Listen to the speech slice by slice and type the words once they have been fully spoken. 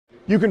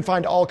You can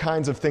find all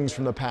kinds of things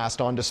from the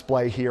past on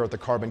display here at the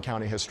Carbon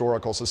County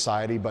Historical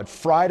Society, but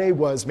Friday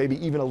was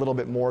maybe even a little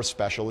bit more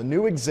special. A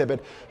new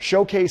exhibit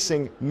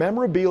showcasing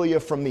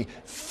memorabilia from the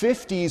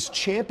 50s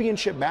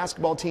championship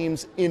basketball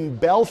teams in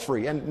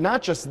Belfry. And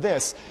not just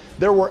this,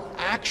 there were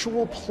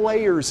actual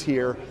players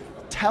here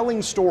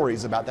telling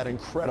stories about that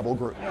incredible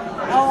group.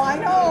 Oh, I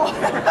know.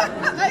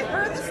 I've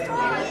heard the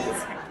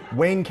stories.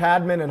 Wayne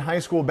Cadman and high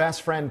school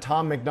best friend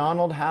Tom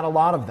McDonald had a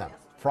lot of them.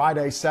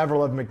 Friday,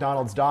 several of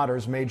McDonald's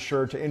daughters made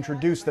sure to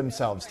introduce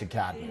themselves to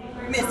Cadman.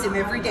 Miss him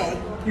every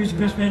day. He's the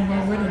best man in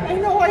my wedding. I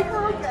know, I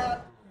heard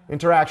that.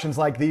 Interactions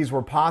like these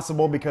were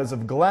possible because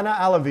of Glenna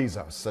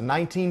Alavizos, a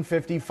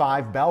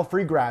 1955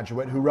 Belfry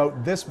graduate who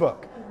wrote this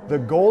book, The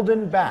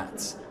Golden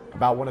Bats,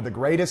 about one of the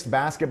greatest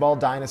basketball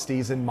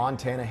dynasties in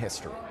Montana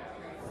history.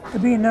 To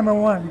be number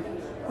one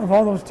of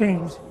all those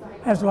teams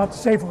has a lot to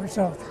say for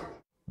itself.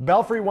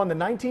 Belfry won the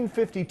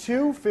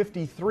 1952,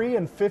 53,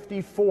 and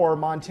 54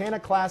 Montana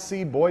Class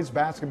C boys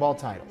basketball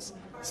titles.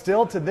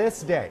 Still to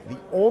this day, the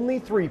only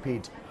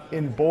three-peat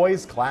in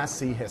boys Class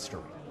C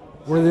history.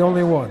 We're the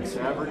only ones.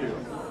 Never do.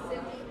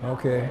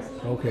 Okay.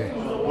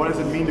 What does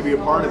it mean to be a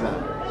part of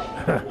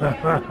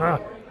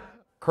that?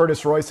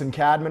 Curtis, Royce, and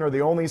Cadman are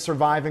the only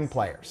surviving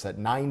players at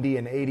 90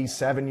 and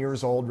 87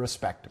 years old,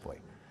 respectively.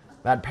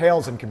 That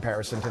pales in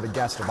comparison to the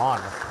guest of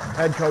honor,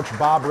 head coach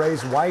Bob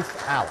Ray's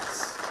wife,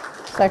 Alice.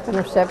 2nd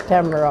of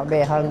September, I'll be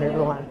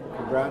 101.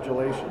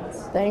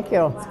 Congratulations. Thank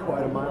you. It's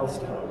quite a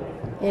milestone.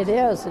 It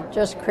is. It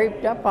just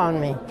creeped up on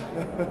me.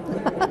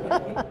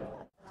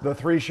 The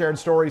three shared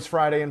stories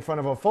Friday in front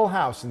of a full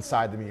house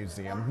inside the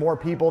museum. More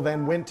people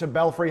than went to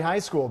Belfry High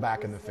School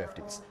back in the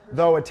 50s,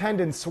 though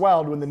attendance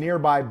swelled when the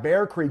nearby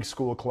Bear Creek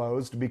School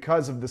closed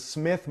because of the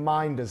Smith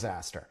mine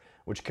disaster,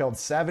 which killed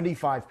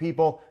 75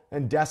 people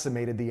and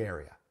decimated the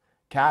area.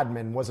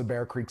 Cadman was a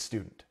Bear Creek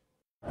student.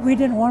 We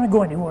didn't want to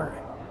go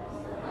anywhere.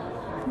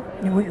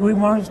 We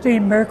wanted to stay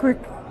in Bear Creek.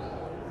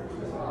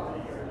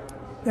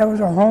 That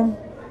was our home.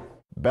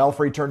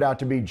 Belfry turned out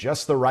to be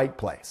just the right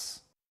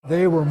place.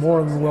 They were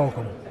more than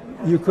welcome.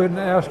 You couldn't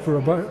ask for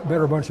a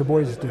better bunch of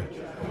boys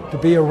to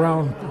be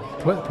around,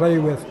 play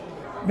with.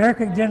 Bear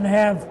Creek didn't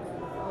have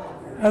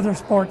other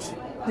sports.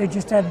 They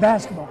just had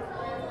basketball.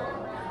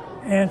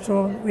 And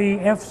so we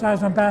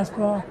emphasized on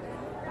basketball,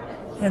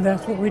 and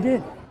that's what we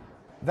did.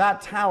 That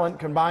talent,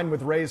 combined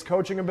with Ray's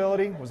coaching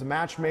ability, was a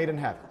match made in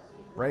heaven.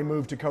 Ray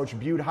moved to coach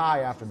Butte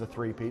High after the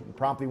three-peat and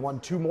promptly won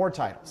 2 more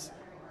titles.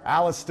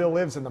 Alice still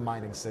lives in the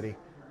mining city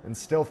and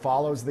still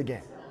follows the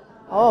game.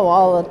 Oh,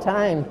 all the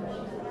time.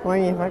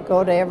 When you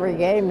go to every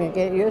game, you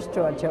get used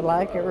to it. You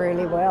like it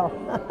really well.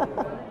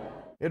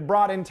 It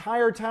brought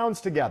entire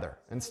towns together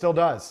and still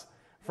does.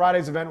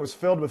 Friday's event was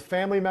filled with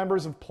family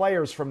members of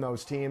players from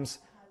those teams,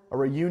 a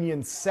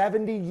reunion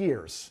 70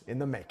 years in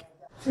the making.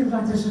 Seems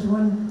like this is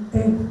one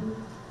big,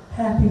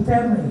 happy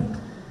family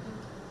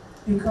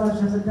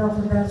because of the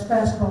Belfry Bats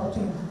basketball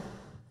team.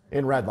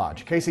 In Red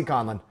Lodge, Casey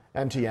Conlon,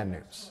 MTN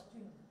News.